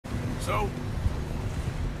So,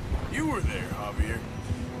 you were there, Javier.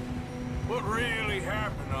 What really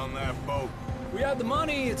happened on that boat? We had the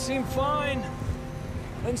money, it seemed fine.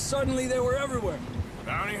 Then suddenly they were everywhere.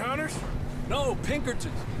 Bounty hunters? No,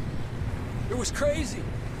 Pinkertons. It was crazy.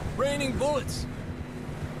 Raining bullets.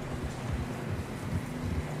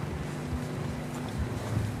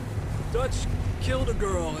 Dutch killed a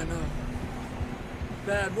girl in a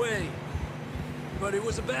bad way. But it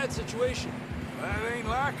was a bad situation. That ain't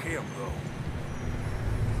like him,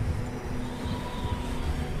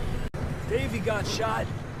 though. Davey got shot.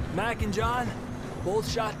 Mac and John, both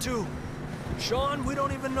shot too. Sean, we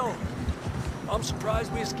don't even know. I'm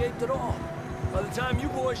surprised we escaped at all. By the time you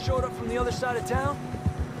boys showed up from the other side of town,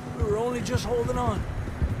 we were only just holding on.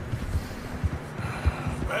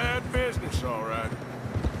 Bad business, all right.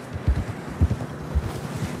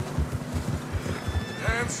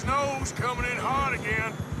 Damn snow's coming in hard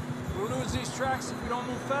again. We'll lose these tracks if we don't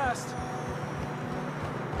move fast.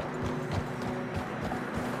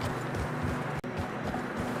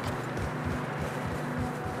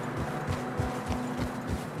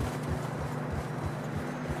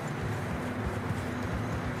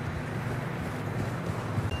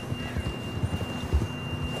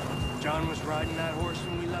 John was riding that horse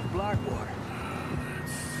when we left Blackwater.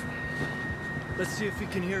 Let's see if he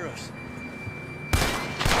can hear us.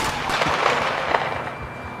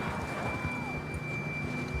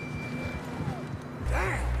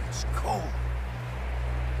 Damn, it's cold.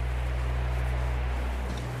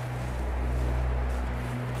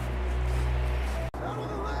 Out on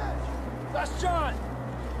the ledge! That's John!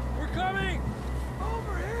 We're coming!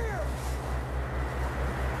 Over here!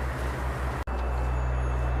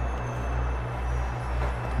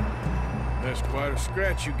 That's quite a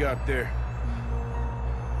scratch you got there.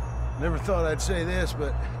 Never thought I'd say this,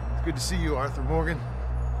 but it's good to see you, Arthur Morgan.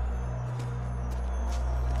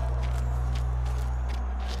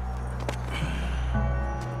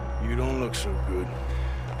 You don't look so good.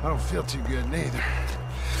 I don't feel too good, neither.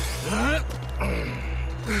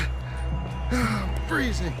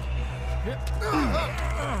 Freezing.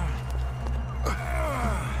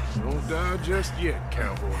 Don't die just yet,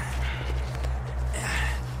 cowboy.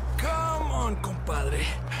 Come on, compadre.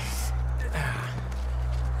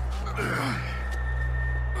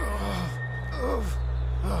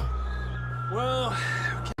 Well,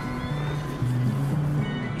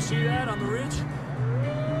 you see that on the ridge?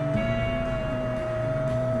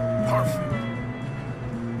 Perfect.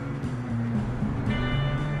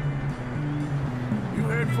 You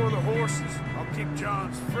head for the horses. I'll keep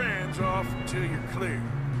John's friends off until you're clear.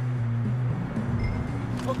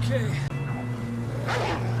 Okay.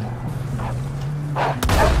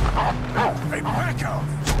 Hey, back off!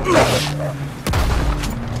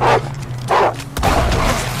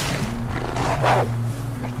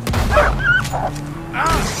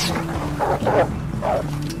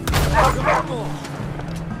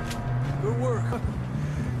 Good work.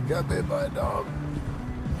 Got bit by a dog.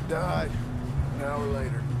 Died. An hour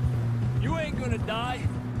later. You ain't gonna die.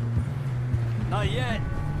 Not yet.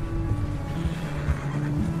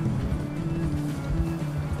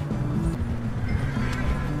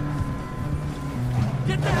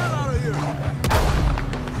 Get the hell out of here!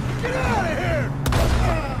 Get out of here!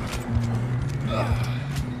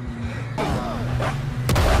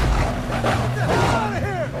 Get the hell out of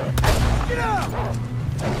here! Get out!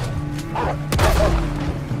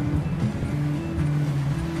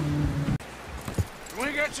 We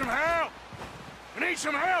get some help! We need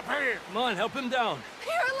some help here! Come on, help him down.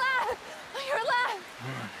 You're alive! You're alive!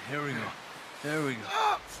 Here we go. There we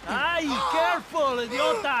go. Ay, careful,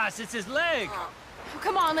 idiotas! It's his leg! Oh,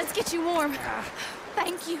 come on, let's get you warm.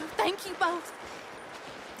 Thank you both.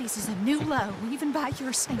 This is a new low, even by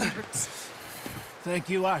your standards. Thank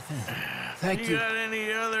you, Arthur. Thank you. You got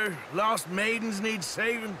any other lost maidens need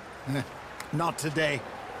saving? Not today.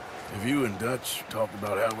 Have you and Dutch talked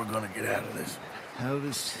about how we're gonna get out of this? I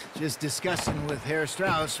was just discussing with Herr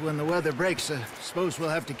Strauss when the weather breaks. I suppose we'll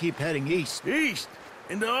have to keep heading east. East?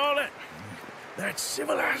 Into all that... That's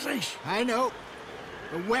civilization. I know.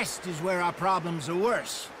 The west is where our problems are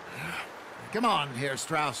worse. Come on, Herr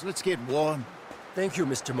Strauss, let's get warm. Thank you,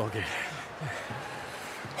 Mr. Morgan.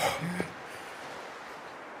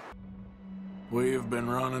 We have been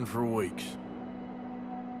running for weeks.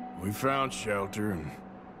 We found shelter and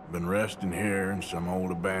been resting here in some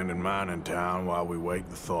old abandoned mining town while we wait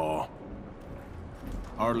the thaw.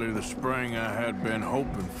 Hardly the spring I had been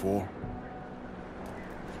hoping for.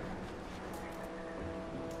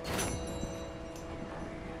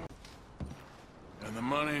 And the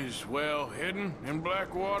money's well hidden in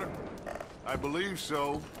Blackwater? I believe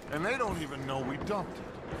so, and they don't even know we dumped it.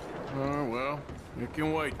 Oh, well, it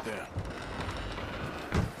can wait then.